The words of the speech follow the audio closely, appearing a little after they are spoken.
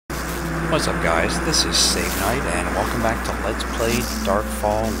What's up guys, this is Save Night and welcome back to Let's Play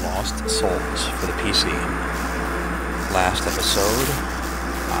Darkfall Lost Souls for the PC. Last episode,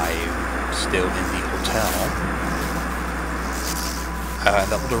 I'm still in the hotel.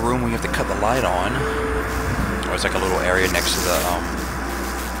 That little room where you have to cut the light on, or it's like a little area next to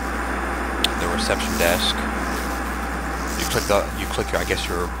the reception desk. You click I guess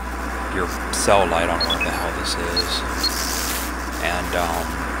your cell light on, whatever the hell this is. And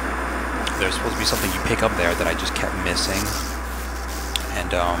there's supposed to be something you pick up there that I just kept missing.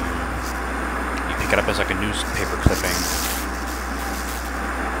 And you pick it up as like a newspaper clipping.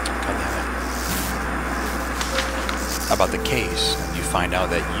 God damn it. About the case, and you find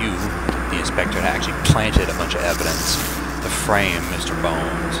out that you, the inspector, had actually planted a bunch of evidence to frame Mr.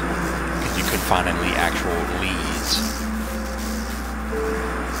 Bones, because you couldn't find any actual leads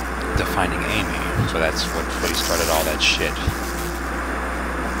to finding Amy. So that's what he started all that shit.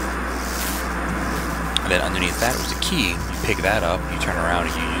 And then underneath that was a key. You pick that up, you turn around,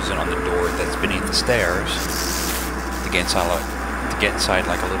 and you use it on the door that's beneath the stairs to get inside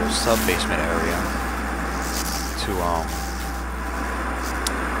like a little sub-basement area to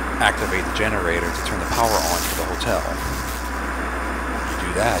activate the generator to turn the power on for the hotel. You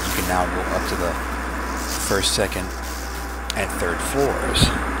do that, you can now go up to the first, second, and third floors.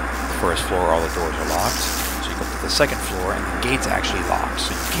 The first floor, all the doors are locked. So you go up to the second floor, and the gate's actually locked,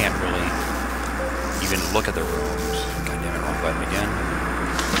 so you can't really even look at the rooms. God damn it, wrong button again.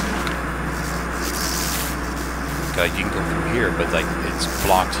 You can go through here, but like it's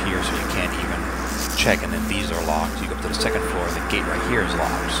blocked here, so you can't even check. And then these are locked. You go up to the second floor, the gate right here is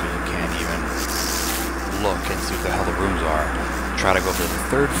locked, so you can't even look and see what the hell the rooms are. Try to go to the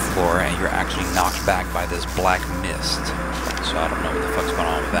third floor, and you're actually knocked back by this black mist. So I don't know what the fuck's going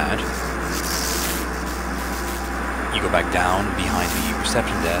on with that. You go back down behind the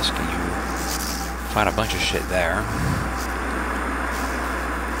reception desk, and you find a bunch of shit there.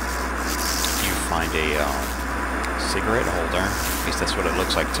 You find a cigarette holder. At least that's what it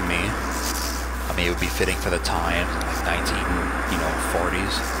looks like to me. I mean, it would be fitting for the time, like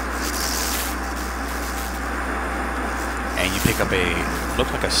 1940s. And you pick up look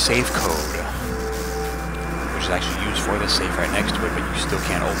like a safe code, which is actually used for the safe right next to it, but you still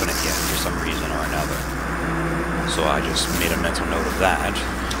can't open it yet for some reason or another. So I just made a mental note of that.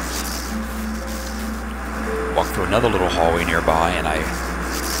 Walked through another little hallway nearby, and I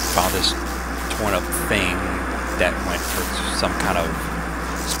found this torn up thing that went for some kind of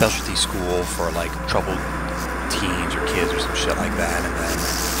specialty school for like troubled teens or kids or some shit like that. And then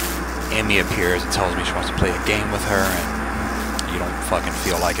Amy appears and tells me she wants to play a game with her, and you don't fucking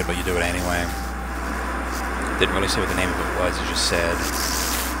feel like it, but you do it anyway. Didn't really say what the name of it was. It just said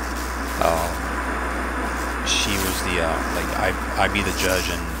she was the I'd be the judge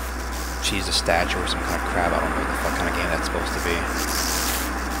and she's a statue or some kind of crap. I don't know what the fuck kind of game that's supposed to be.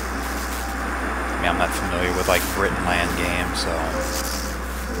 I mean, I'm not familiar with like Brit and Land games, so.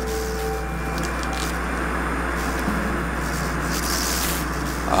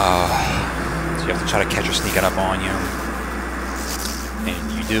 So you have to try to catch her sneaking up on you. And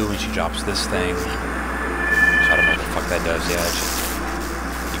you do, and she drops this thing. So I don't know what the fuck that does yet.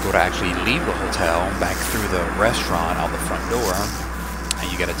 You go to actually leave the hotel, back through the restaurant out the front door. And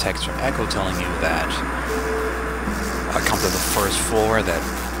you get a text from Echo telling you that come to the first floor, that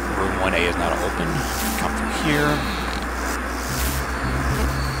room 1A is not open. Come through here.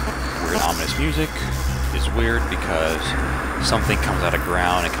 Weird ominous music is weird because something comes out of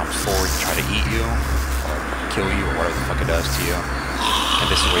ground and comes forward to try to eat you or kill you or whatever the fuck it does to you. And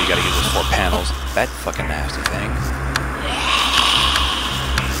this is where you gotta use those 4 panels. That fucking nasty thing.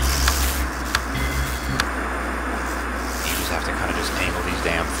 Have to kind of just angle these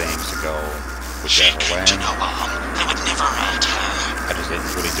damn things to go whichever way. I would never hurt her. I just didn't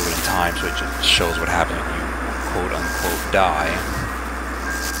really do it in time, so it just shows what happens when you quote-unquote die.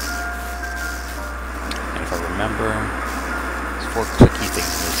 And if I remember, there's 4 clicky things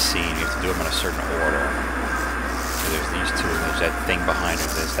in this scene. You have to do them in a certain order. So there's these 2, and there's that thing behind her,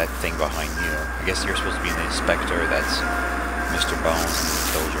 there's that thing behind you. I guess you're supposed to be the inspector, that's Mr. Bones,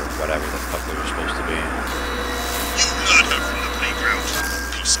 and those are whatever the fuck those are supposed to be. You lured her from the playground,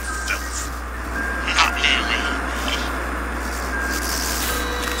 piece of filth. Not really.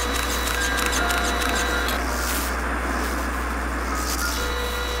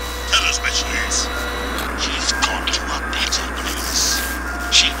 Tell us where she is. She's gone to a better place.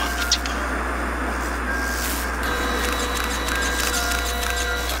 She wanted to go.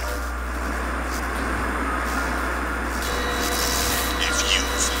 If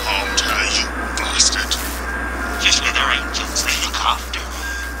you've harmed her, you bastard. Usually they're angels, they look after her.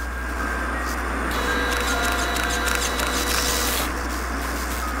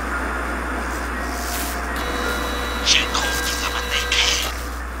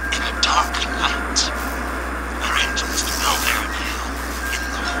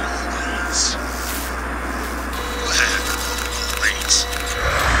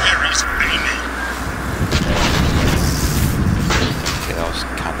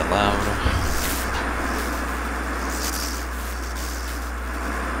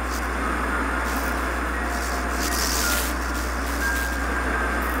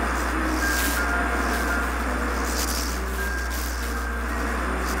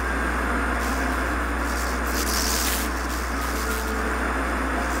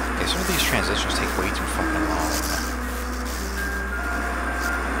 Okay, some of these transitions take way too fucking long.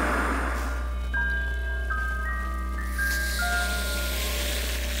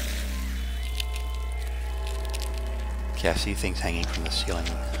 Okay, I see things hanging from the ceiling.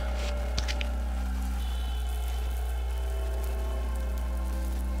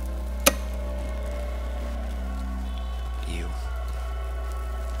 Ew.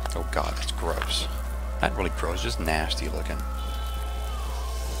 Oh god, that's gross. Not really gross, just nasty looking.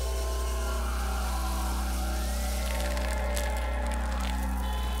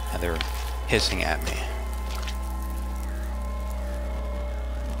 And they're hissing at me.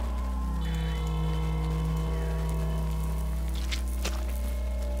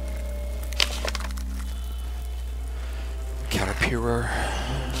 Caterpillar.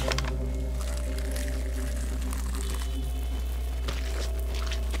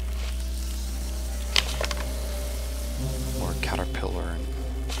 More caterpillar and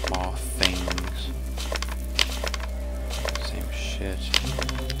moth things. Same shit.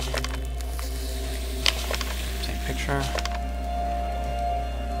 Same picture.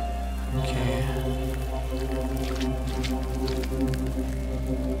 Okay.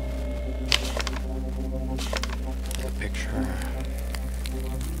 The picture.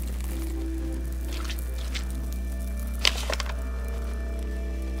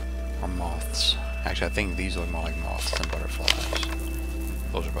 Or moths. Actually, I think these look more like moths than butterflies.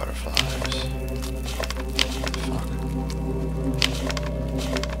 Those are butterflies. Fuck.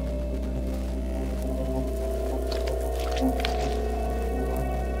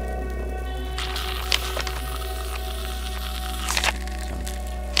 Some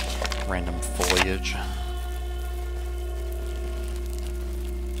random foliage.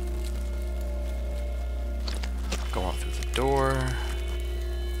 Go out through the door.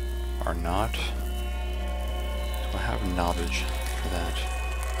 Or not. Do I have knowledge for that?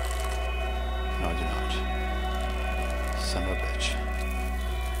 No, I do not. Son of a bitch.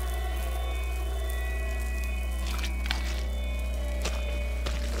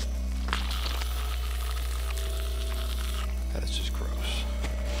 That is just gross.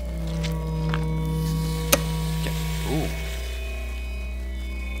 Okay. Ooh.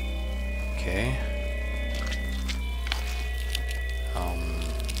 Okay.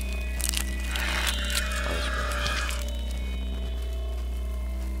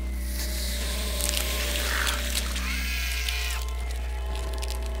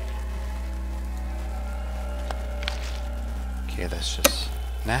 Okay, that's just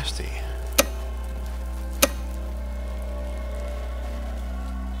nasty.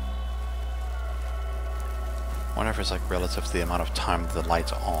 I wonder if it's like relative to the amount of time the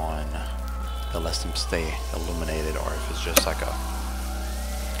light's on that lets them stay illuminated, or if it's just like a...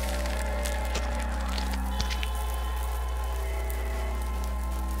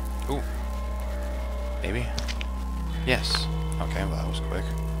 Ooh. Maybe? Yes. Okay, well that was quick.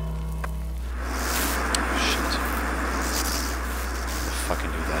 Fucking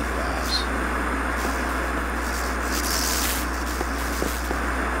do that, you ass.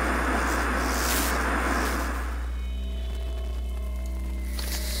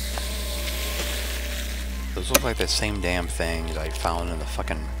 Those look like the same damn things I found in the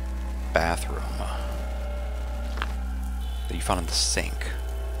fucking bathroom. That you found in the sink.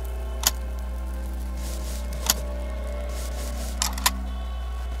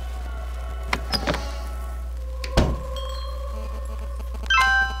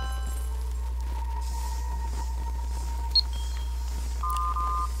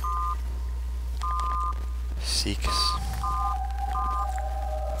 Seeks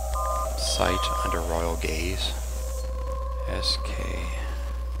sight under royal gaze. SKIDZ.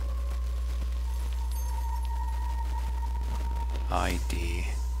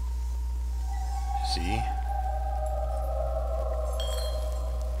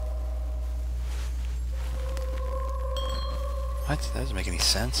 What? That doesn't make any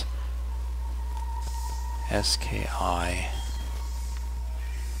sense. SKIDZ.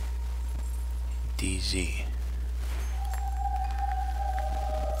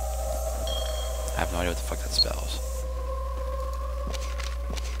 I have no idea what the fuck that spells.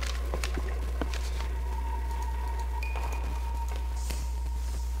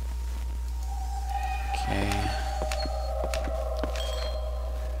 Okay.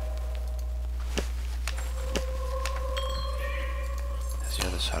 That's the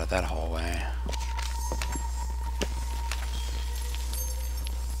other side of that hallway.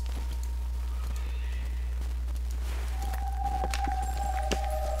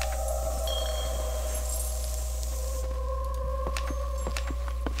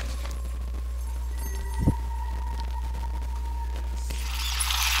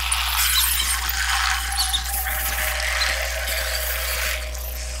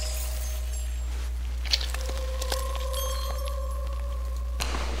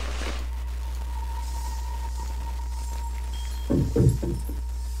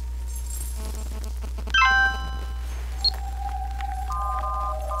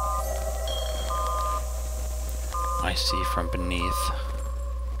 I see from beneath.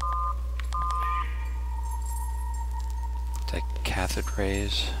 The cathode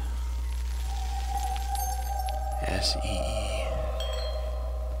rays. SEE.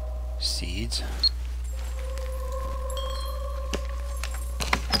 Seeds.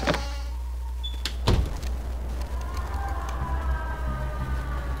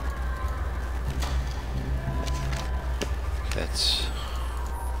 That's...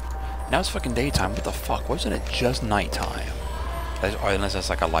 Now it's fucking daytime. What the fuck? Wasn't it just nighttime? Or unless that's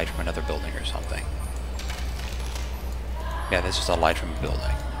like a light from another building or something. Yeah, this is a light from a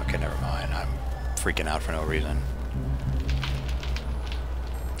building. Okay, never mind. I'm freaking out for no reason.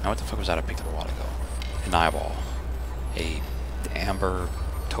 Now what the fuck was that I picked up a while ago? An eyeball. A amber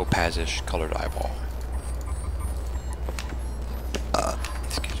topazish colored eyeball.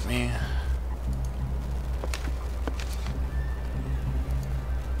 Excuse me.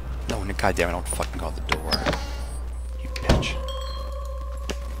 No, goddamn, I don't fucking go out the door. You bitch.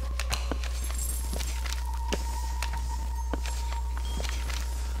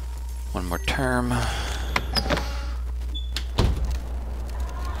 One more term.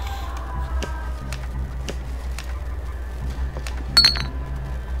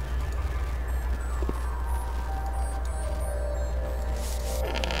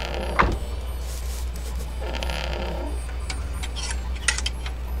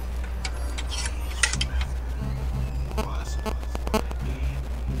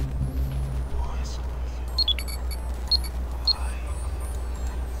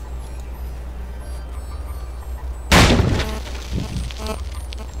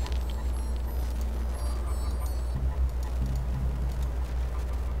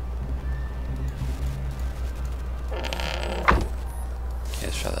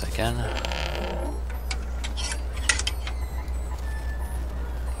 Let's try that again.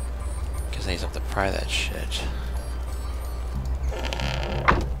 Because I have to pry that shit.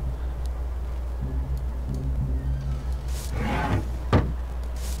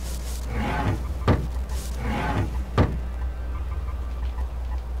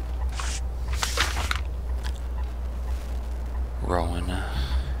 Rowan.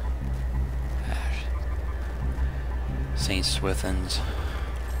 St. Swithin's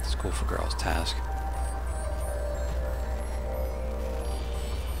School for Girls task.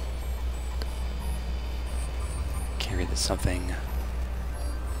 Carry the something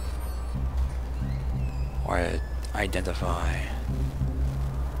or identify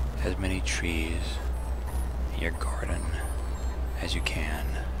as many trees in your garden as you can.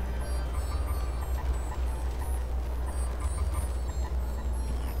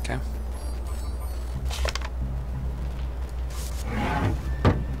 Okay.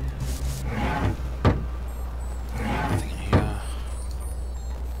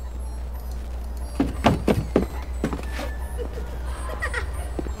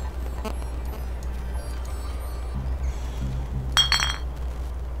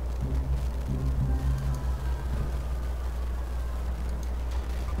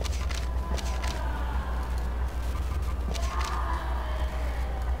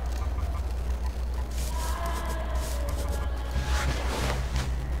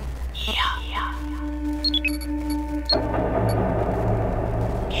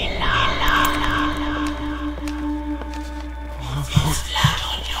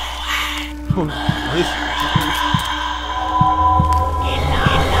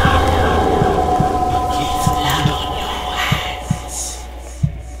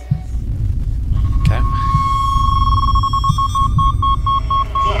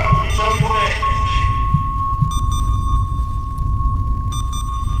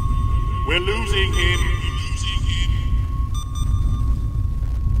 We're losing him.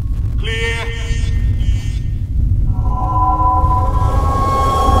 Clear.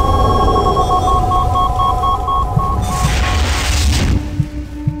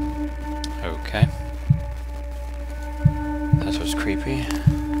 Okay. That was creepy.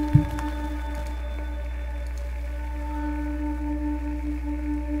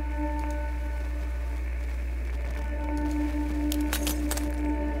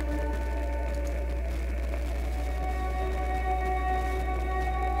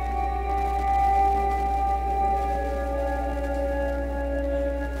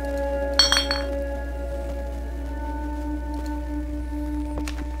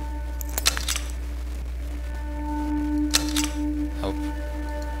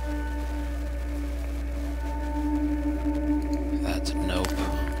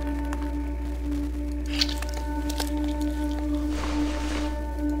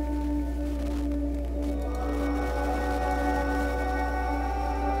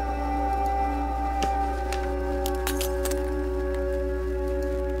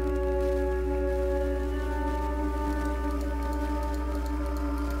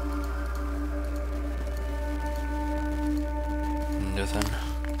 nothing.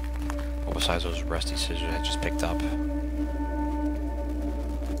 Well, besides those rusty scissors I just picked up.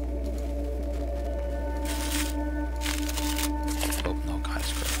 Oh, no kind of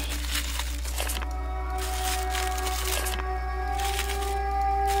scraps.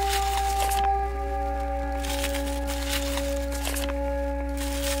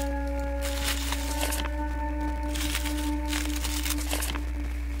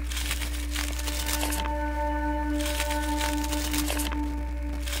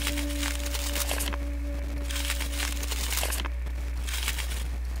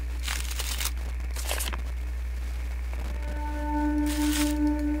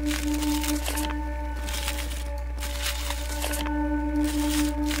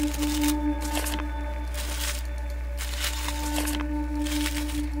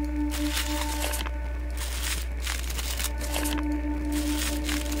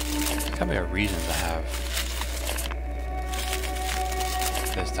 There's gotta be a reason to have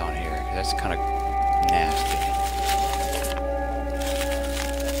this down here, 'cause that's kind of nasty.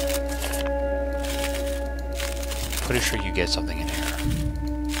 Pretty sure you get something in here.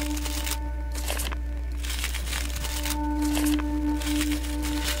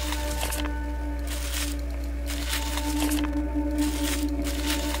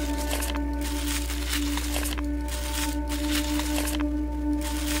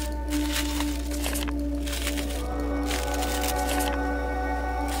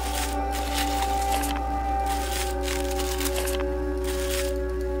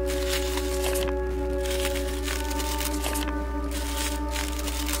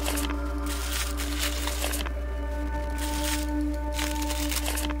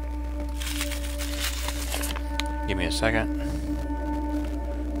 Give me a second.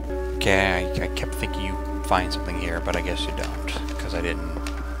 Okay, I kept thinking you find something here, but I guess you don't, because I didn't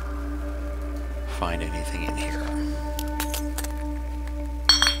find anything in here.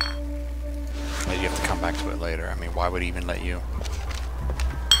 But you have to come back to it later. I mean, why would it even let you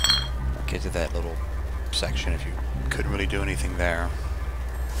get to that little section if you couldn't really do anything there?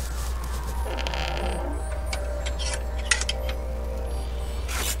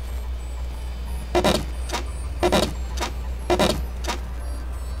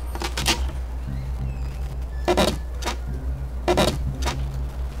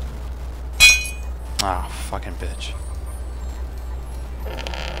 Ah, fucking bitch.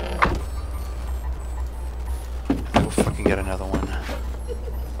 I will fucking get another one.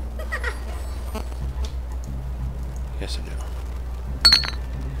 Yes, I do.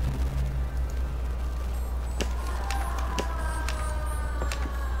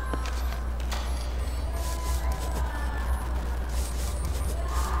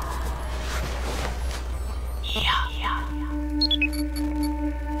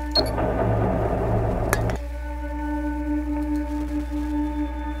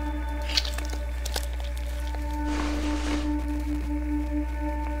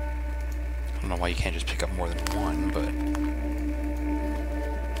 I don't know why you can't just pick up more than one, but...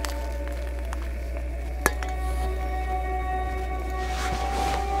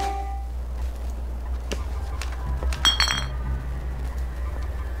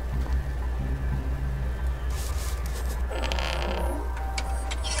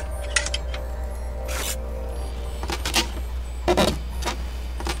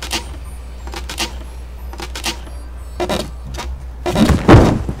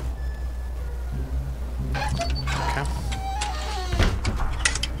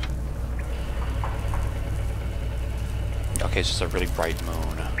 Okay, it's just a really bright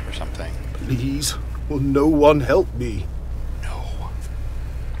moon or something. Please, will no one help me? No.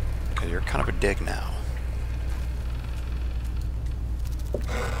 Because you're kind of a dick now.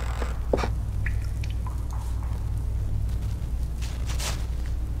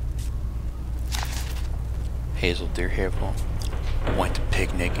 Hazel, dear Hazel, went to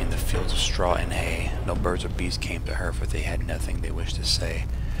picnic in the fields of straw and hay. No birds or bees came to her, for they had nothing they wished to say.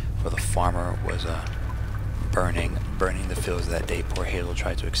 For the farmer was burning the fields that day. Poor Hazel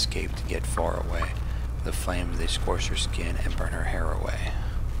tried to escape to get far away. The flames, they scorched her skin and burned her hair away.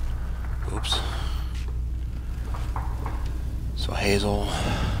 Oops. So Hazel,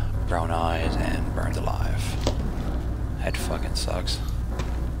 brown eyes, and burned alive. That fucking sucks.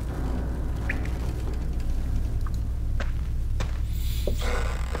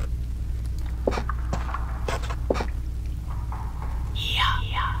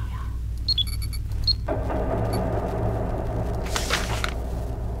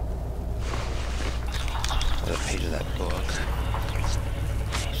 The page of that book.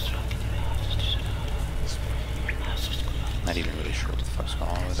 Not even really sure what the fuck's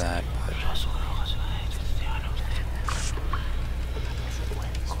going on with that, but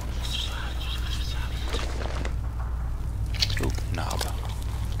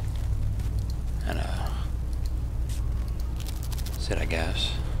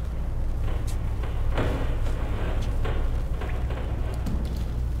this.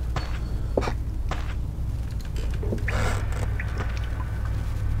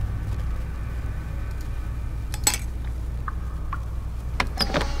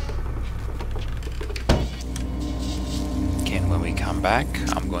 Again, when we come back,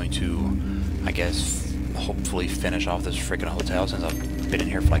 I'm going to, I guess, hopefully finish off this freaking hotel since I've been in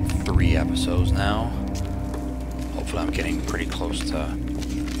here for like 3 episodes now. Hopefully I'm getting pretty close to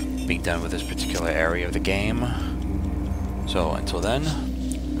being done with this particular area of the game. So until then,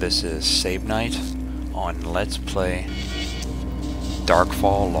 this is Save Night on Let's Play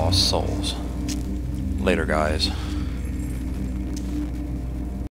Darkfall Lost Souls. Later, guys.